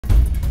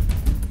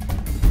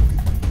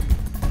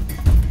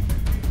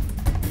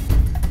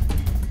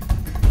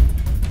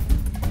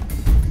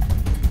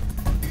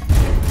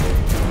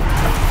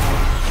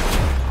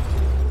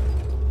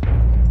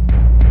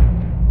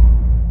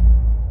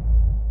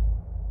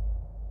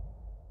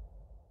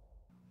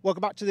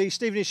Welcome back to the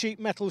Stevenage Sheet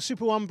Metal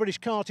Super 1 British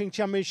Karting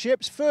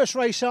Championships. First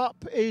race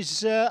up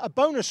is a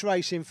bonus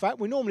race, in fact.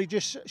 We normally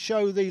just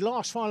show the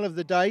last final of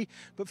the day,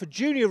 but for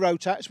Jnr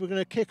Rotax, we're going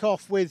to kick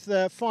off with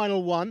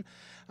final one.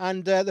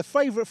 And the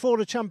favourite for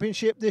the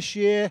championship this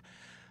year,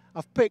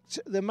 I've picked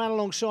the man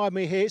alongside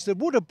me here. It's the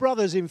Wood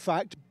brothers, in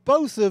fact.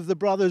 Both of the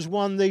brothers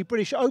won the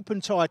British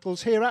Open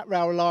titles here at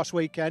Rowrah last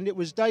weekend. It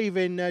was Dave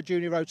in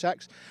Jnr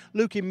Rotax,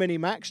 Luke in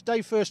Minimax.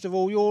 Dave, first of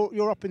all,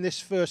 you're up in this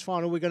first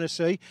final we're going to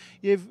see.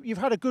 You've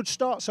had a good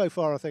start so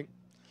far, I think.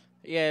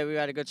 Yeah, we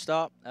had a good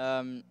start.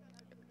 In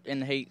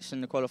the heats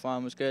and the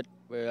qualifying was good.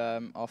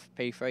 We're off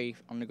P3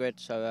 on the grid,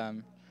 so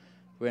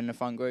we're in the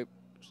front group.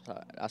 So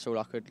that's all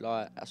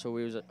that's all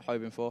we was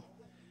hoping for.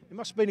 It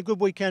must have been a good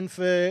weekend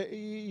for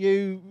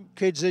you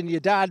kids and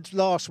your dad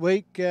last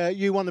week.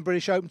 You won the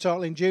British Open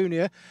title in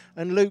Junior,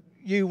 and Luke,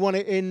 you won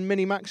it in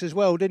Minimax as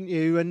well, didn't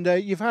you? And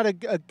you've had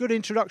a good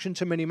introduction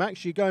to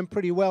Minimax. You're going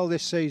pretty well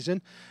this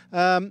season.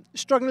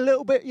 Struggling a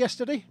little bit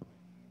yesterday?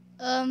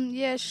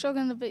 Yeah,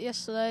 struggling a bit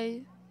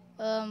yesterday.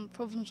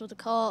 Problems with the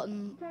kart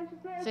and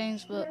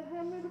things, but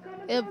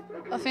yeah,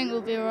 I think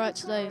we'll be all right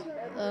today.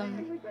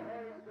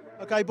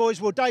 OK, boys,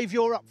 well, Dave,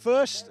 you're up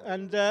first,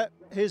 and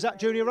here's that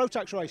Jnr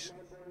Rotax race.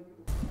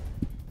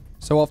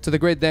 So off to the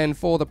grid then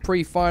for the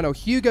pre-final.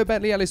 Hugo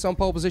Bentley-Ellis on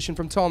pole position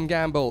from Tom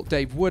Gamble,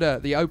 Dave Wooder,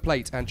 the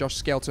O-Plate, and Josh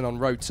Skelton on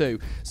row 2.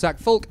 Zach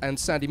Fulk and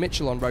Sandy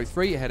Mitchell on row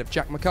 3, ahead of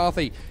Jack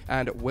McCarthy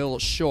and Will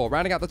Shaw.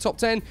 Rounding out the top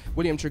 10,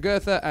 William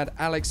Tregurtha and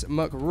Alex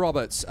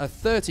McRoberts. A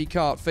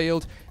 30-kart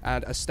field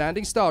and a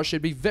standing start.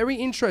 Should be very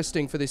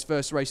interesting for this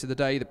first race of the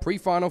day, the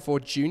pre-final for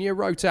Jnr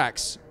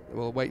Rotax.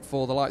 We'll wait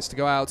for the lights to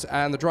go out,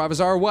 and the drivers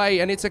are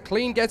away, and it's a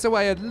clean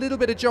getaway. A little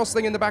bit of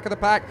jostling in the back of the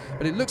pack,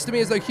 but it looks to me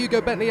as though Hugo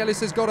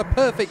Bentley-Ellis has got a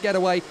perfect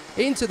getaway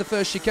into the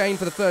first chicane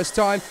for the first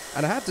time.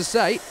 And I have to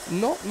say,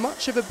 not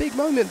much of a big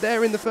moment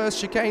there in the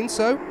first chicane,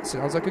 so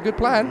sounds like a good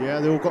plan. Yeah,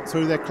 they all got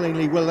through there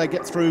cleanly. Will they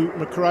get through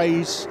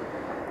McRae's?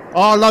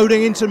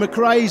 Loading into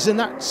McRae's, and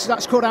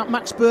that's caught out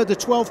Max Bird, the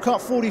 12 kart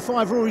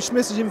 45. Rory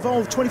Smith is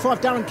involved.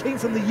 25 Darren Keane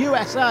from the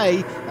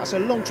USA. That's a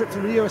long trip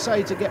from the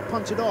USA to get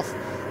punted off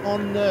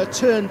on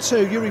turn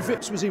 2. Yuri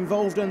Vips was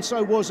involved, and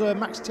so was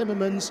Max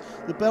Timmermans,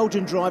 the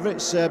Belgian driver.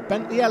 It's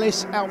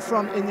Bentley-Ellis out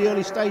front in the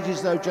early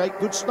stages, though, Jake.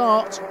 Good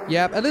start.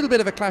 Yeah, a little bit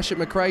of a clash at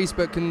McRae's,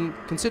 but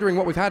considering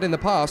what we've had in the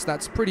past,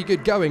 that's pretty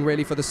good going,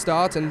 really, for the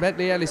start. And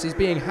Bentley-Ellis is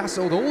being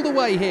hassled all the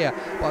way here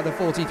by the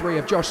 43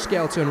 of Josh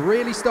Skelton,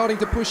 really starting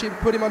to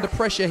put him under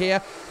pressure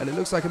here. And it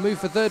looks like a move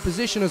for third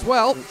position as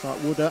well. Looks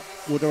like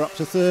Wooder up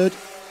to third.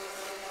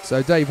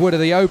 So Dave Wooder,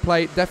 the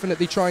O-Plate,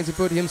 definitely trying to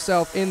put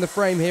himself in the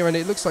frame here, and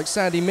it looks like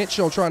Sandy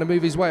Mitchell trying to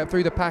move his way up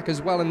through the pack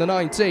as well in the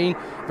 19.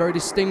 Very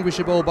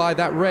distinguishable by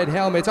that red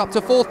helmet. Up to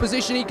fourth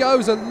position he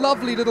goes. A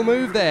lovely little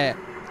move there.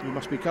 You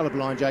must be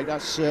colourblind, Jake.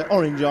 That's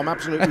orange, I'm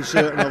absolutely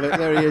certain of it.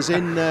 There he is,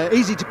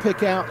 easy to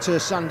pick out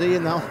Sandy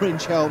in that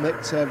orange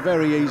helmet.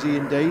 Very easy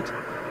indeed.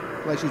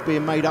 Place is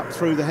being made up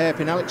through the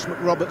hairpin. Alex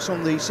McRoberts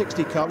on the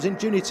 60 kart. Was in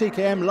Junior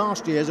TKM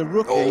last year as a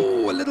rookie.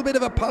 Oh, a little bit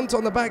of a punt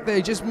on the back there.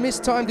 He just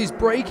mistimed his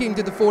braking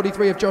to the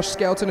 43 of Josh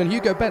Skelton, and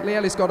Hugo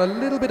Bentley-Ellis got a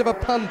little bit of a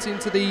punt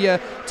into the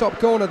top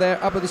corner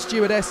there up at the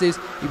stewardesses.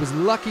 He was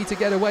lucky to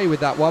get away with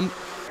that one.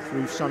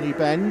 Through Sunny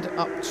Bend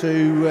up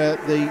to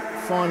the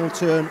final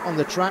turn on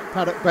the track,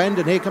 Paddock Bend,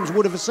 and here comes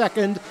Wooder for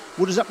second.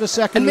 Wooder's up to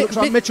second. Looks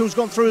like Mitchell's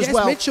gone through as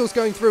well. Yes, Mitchell's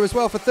going through as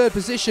well for third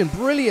position.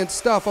 Brilliant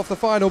stuff off the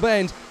final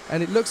bend,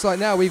 and it looks like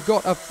now we've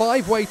got a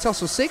 5-way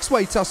tussle,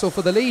 6-way tussle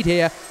for the lead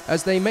here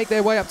as they make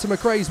their way up to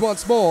McRae's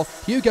once more.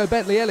 Hugo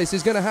Bentley-Ellis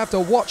is going to have to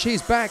watch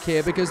his back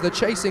here because the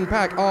chasing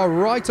pack are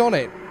right on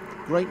it.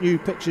 Great new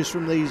pictures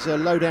from these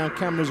low-down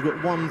cameras. We've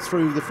got one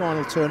through the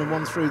final turn and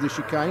one through the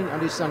chicane.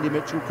 And is Sandy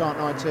Mitchell, kart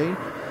 19.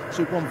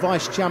 Super 1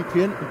 vice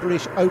champion,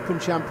 British Open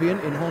champion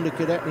in Honda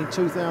Cadet in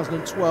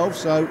 2012.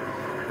 So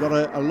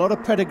got a lot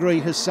of pedigree,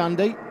 has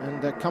Sandy,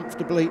 and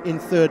comfortably in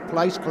third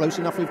place. Close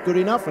enough if good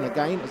enough. And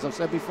again, as I've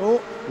said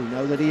before, we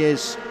know that he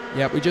is.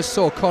 Yeah, we just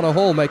saw Connor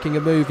Hall making a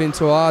move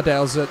into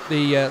Ardales at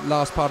the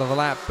last part of the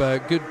lap.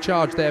 Good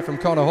charge there from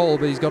Connor Hall,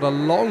 but he's got a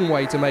long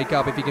way to make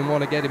up if he can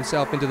want to get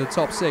himself into the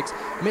top 6.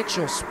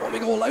 Mitchell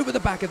swarming all over the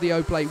back of the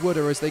O-Plate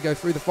Wooder as they go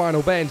through the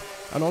final bend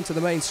and onto the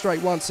main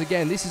straight once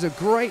again. This is a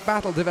great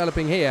battle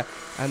developing here,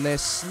 and they're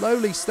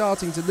slowly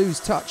starting to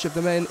lose touch of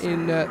the men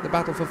in the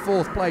battle for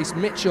fourth place.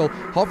 Mitchell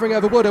hovering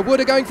over Wooder.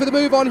 Wooder going for the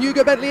move on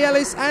Hugo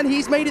Bentley-Ellis, and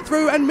he's made it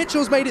through, and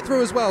Mitchell's made it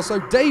through as well. So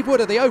Dave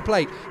Wooder, the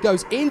O-Plate,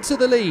 goes into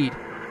the lead.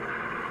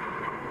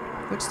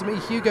 Looks to me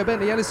Hugo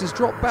Bentley-Ellis has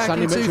dropped back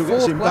into Mitchell fourth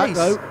gets him place. back,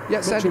 though.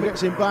 Yeah, Mitchell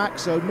gets him back,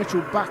 so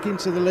Mitchell back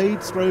into the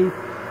lead through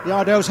the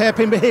Ardales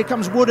hairpin, but here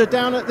comes Wooder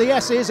down at the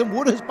S's, and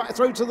Wooder's back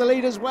through to the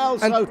lead as well.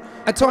 And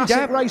Tom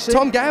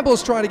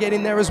Gamble's trying to get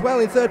in there as well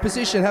in third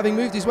position, having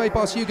moved his way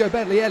past Hugo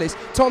Bentley-Ellis.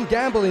 Tom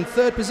Gamble in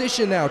third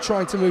position now,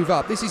 trying to move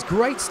up. This is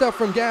great stuff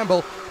from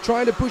Gamble,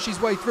 trying to push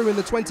his way through in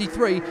the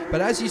 23. But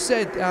as you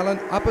said, Alan,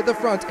 up at the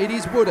front, it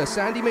is Wooder.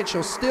 Sandy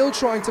Mitchell still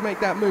trying to make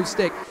that move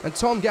stick, and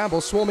Tom Gamble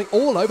swarming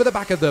all over the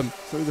back of them.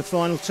 Through the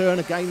final turn,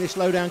 again, this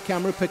low-down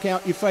camera, pick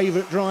out your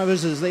favourite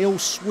drivers as they all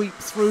sweep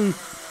through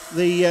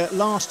the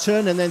last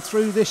turn and then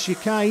through this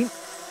chicane.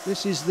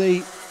 This is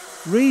the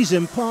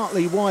reason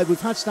partly why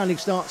we've had standing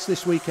starts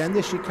this weekend.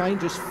 This chicane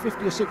just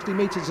 50 or 60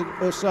 metres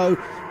or so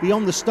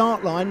beyond the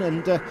start line,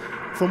 and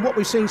from what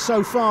we've seen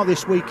so far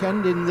this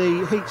weekend in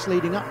the heats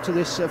leading up to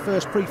this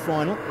first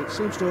pre-final, it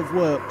seems to have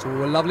worked.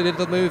 Ooh, a lovely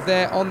little move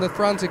there on the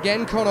front.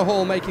 Again, Connor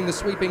Hall making the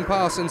sweeping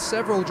pass and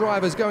several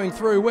drivers going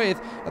through with,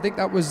 I think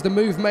that was the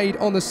move made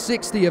on the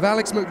 60 of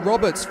Alex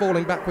McRoberts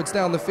falling backwards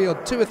down the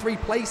field. 2 or 3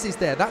 places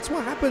there. That's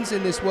what happens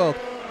in this world.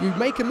 You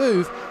make a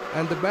move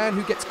and the man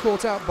who gets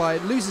caught out by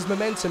it loses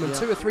momentum and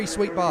 2 or 3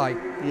 sweep by.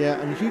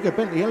 Yeah, and Hugo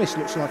Bentley-Ellis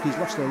looks like he's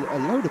lost a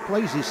load of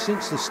places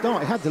since the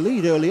start. He had the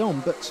lead early on,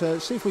 but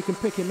see if we can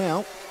pick him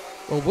out.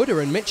 Well,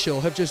 Wooder and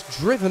Mitchell have just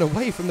driven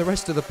away from the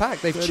rest of the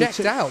pack. They've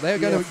checked out. They're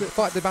going to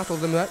fight the battle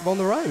on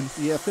their own.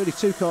 Yeah,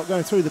 32 kart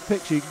going through the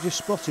picture. You can just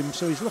spot him.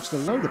 So he's lost a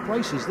load of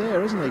places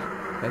there, hasn't he?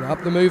 And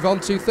up the move on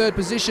to 3rd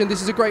position.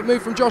 This is a great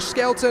move from Josh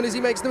Skelton as he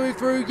makes the move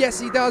through. Yes,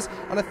 he does.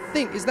 And I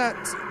think, is that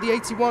the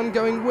 81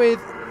 going with?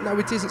 No,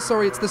 it isn't.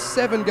 Sorry, it's the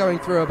 7 going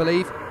through, I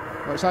believe.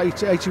 Well,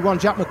 it's 81,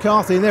 Jack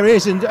McCarthy. And there he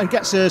is, and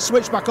gets a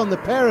switch back on the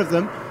pair of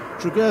them.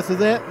 Tregertha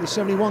there, the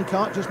 71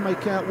 kart, just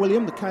make out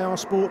William, the KR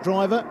Sport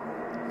driver.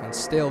 And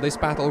still this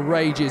battle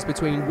rages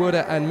between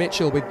Wooder and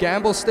Mitchell, with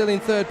Gamble still in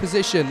 3rd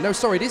position. No,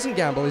 sorry, it isn't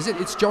Gamble, is it?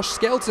 It's Josh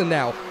Skelton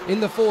now in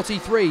the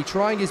 43,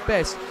 trying his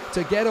best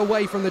to get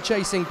away from the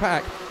chasing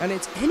pack. And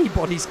it's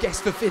anybody's guess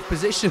for 5th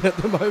position at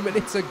the moment.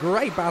 It's a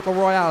great battle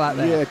royale out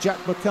there. Yeah,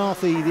 Jack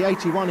McCarthy, the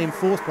 81 in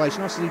 4th place.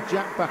 Nice to see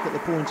Jack back at the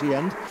pointy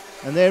end.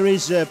 And there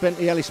is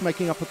Bentley-Ellis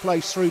making up a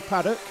place through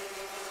paddock.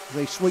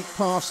 They sweep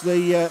past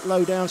the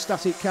low-down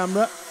static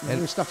camera,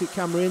 and the static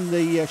camera in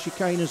the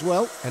chicane as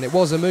well. And it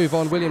was a move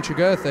on William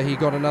Tregertha. He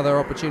got another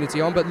opportunity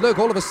on. But look,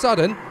 all of a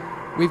sudden,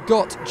 we've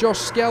got Josh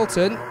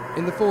Skelton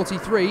in the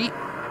 43.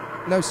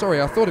 No,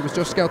 sorry, I thought it was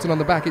Josh Skelton on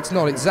the back. It's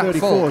not, it's Zach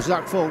 34, Falk.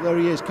 Zach Falk, there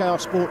he is, KR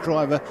Sport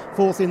driver,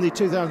 4th in the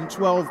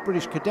 2012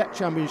 British Cadet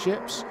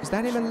Championships. Is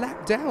that him a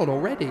lap down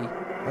already?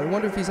 I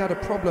wonder if he's had a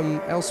problem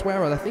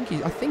elsewhere. I think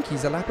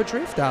he's a lap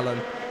adrift, Alan.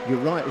 You're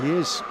right, he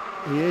is.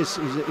 He's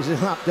a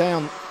lap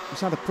down. He's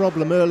had a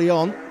problem early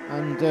on,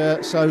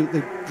 and so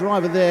the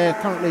driver there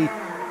currently,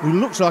 who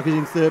looks like he's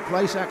in 3rd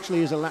place,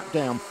 actually is a lap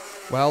down.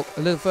 Well,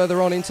 a little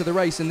further on into the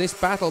race, and this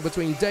battle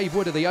between Dave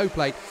Wooder, the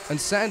O-Plate, and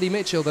Sandy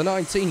Mitchell, the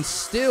 19,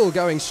 still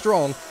going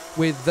strong,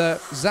 with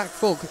Zach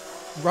Falk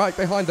right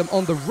behind them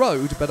on the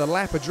road, but a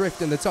lap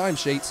adrift in the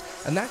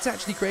timesheets, and that's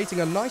actually creating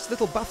a nice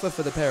little buffer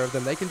for the pair of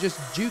them. They can just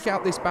duke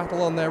out this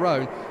battle on their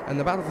own, and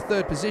the battle for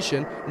 3rd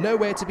position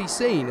nowhere to be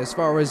seen as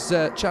far as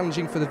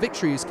challenging for the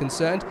victory is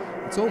concerned.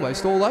 It's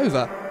almost all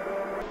over.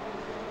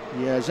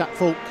 Yeah, Zach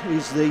Falk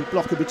is the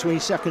blocker between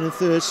 2nd and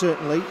 3rd,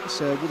 certainly.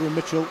 So Wooder and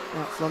Mitchell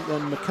out front,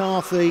 then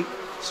McCarthy,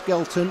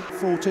 Skelton,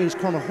 14's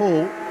Connor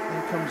Hall.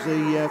 Then comes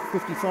the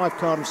 55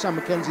 card of Sam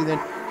McKenzie, then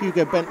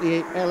Hugo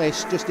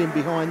Bentley-Ellis just in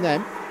behind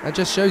them. That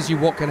just shows you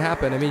what can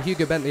happen. I mean,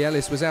 Hugo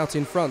Bentley-Ellis was out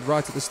in front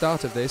right at the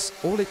start of this.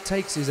 All it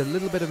takes is a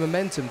little bit of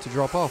momentum to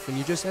drop off, and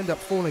you just end up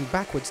falling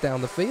backwards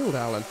down the field,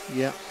 Alan.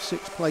 Yeah,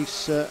 6th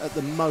place at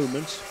the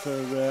moment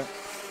for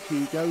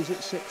Hugo's at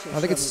 6th. I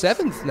think it's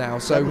 7th now,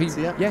 so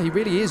 7th, he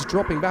really is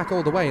dropping back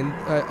all the way, and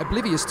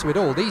oblivious to it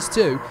all. These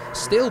two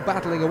still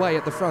battling away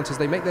at the front as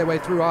they make their way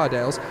through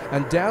Iredales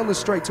and down the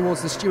straight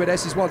towards the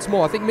stewardesses once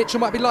more. I think Mitchell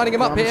might be lining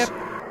him up here.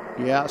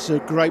 Yeah, it's a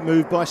great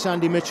move by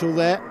Sandy Mitchell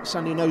there.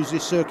 Sandy knows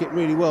this circuit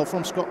really well,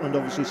 from Scotland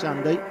obviously,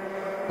 Sandy.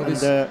 Well, and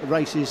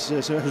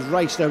has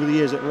raced over the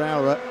years at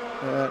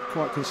Rowrah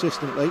quite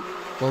consistently.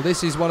 Well,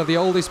 this is one of the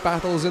oldest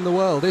battles in the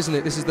world, isn't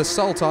it? This is the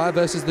Saltire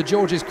versus the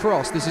George's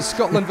Cross. This is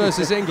Scotland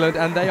versus England,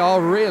 and they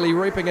are really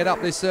reaping it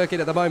up this circuit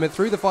at the moment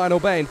through the final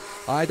bend.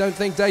 I don't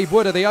think Dave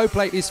Wooder, the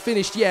O-Plate, is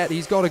finished yet.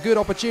 He's got a good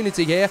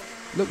opportunity here.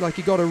 Looked like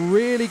he got a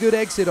really good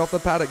exit off the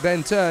paddock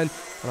bend turn,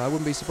 and I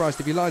wouldn't be surprised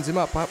if he lines him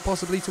up,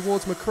 possibly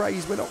towards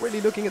McRae's. We're not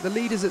really looking at the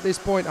leaders at this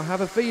point. I have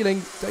a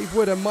feeling Dave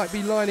Wooder might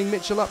be lining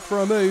Mitchell up for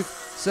a move.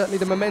 Certainly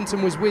the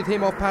momentum was with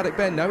him off paddock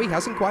bend. No, he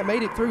hasn't quite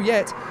made it through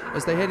yet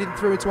as they headed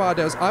through into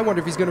Iredales. I wonder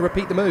if he's going to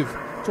repeat the move.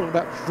 Talking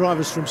about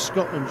drivers from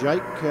Scotland,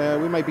 Jake,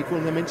 we may be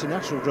calling them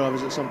international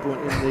drivers at some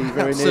point in the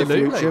very near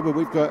future, but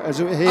we've got,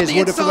 here's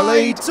Wooder for the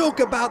lead. Talk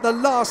about the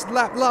last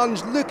lap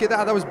lunge. Look at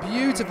that, that was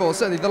beautiful.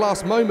 Certainly the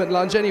last moment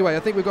lunge anyway.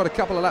 I think we've got a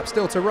couple of laps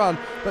still to run,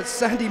 but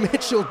Sandy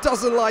Mitchell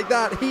doesn't like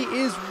that. He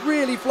is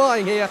really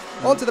flying here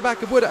onto the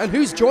back of Wooder, and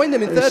who's joined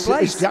them in 3rd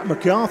place? It's Jack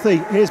McCarthy.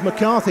 Here's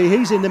McCarthy,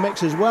 he's in the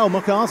mix as well.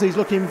 McCarthy's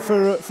looking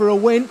for a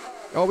win.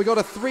 Oh, we got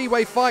a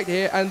 3-way fight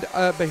here, and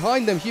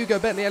behind them, Hugo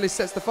Bentley-Ellis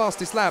sets the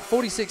fastest lap,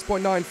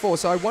 46.94.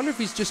 So I wonder if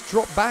he's just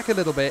dropped back a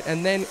little bit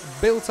and then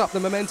built up the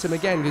momentum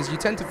again, because you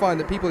tend to find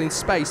that people in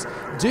space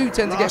do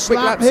tend to get quick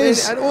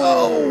laps in.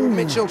 And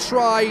Mitchell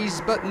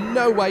tries, but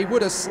no way.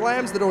 Wooder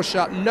slams the door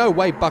shut. No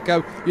way,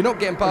 Bucko. You're not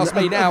getting past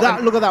me now.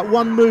 Look at that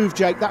one move,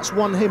 Jake. That's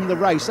won him the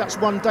race. That's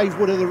won Dave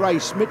Wooder the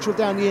race. Mitchell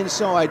down the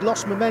inside,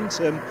 lost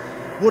momentum.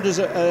 Wood has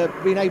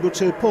been able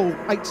to pull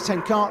 8 to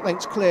 10 kart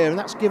lengths clear, and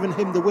that's given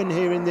him the win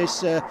here in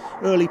this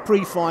early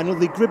pre-final.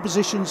 The grid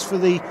positions for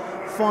the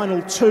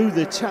final two,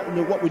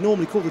 what we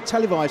normally call the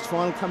televised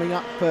final, coming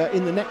up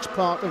in the next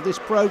part of this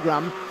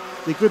programme.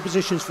 The grid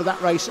positions for that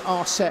race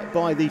are set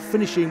by the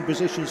finishing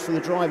positions for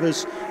the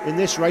drivers in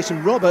this race.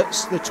 And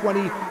Roberts, the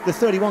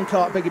 31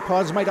 kart, beg your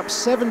pardon, has made up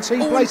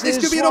 17 places. This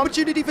could be an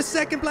opportunity for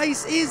second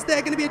place. Is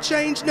there going to be a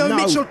change? No,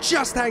 Mitchell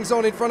just hangs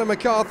on in front of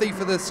McCarthy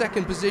for the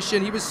second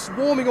position. He was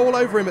swarming all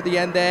over him at the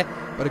end there,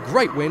 but a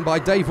great win by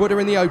Dave Wooder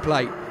in the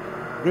O-plate.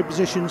 Grid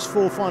positions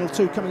for final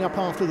two coming up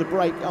after the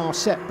break are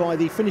set by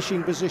the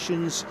finishing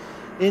positions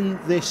in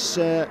this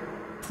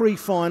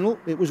pre-final.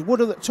 It was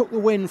Wooder that took the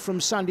win from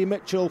Sandy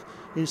Mitchell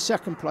in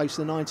second place,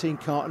 the 19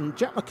 kart, and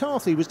Jack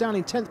McCarthy was down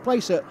in 10th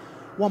place at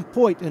one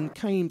point and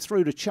came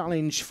through to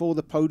challenge for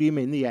the podium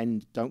in the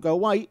end. Don't go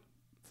away,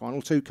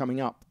 final two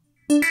coming up.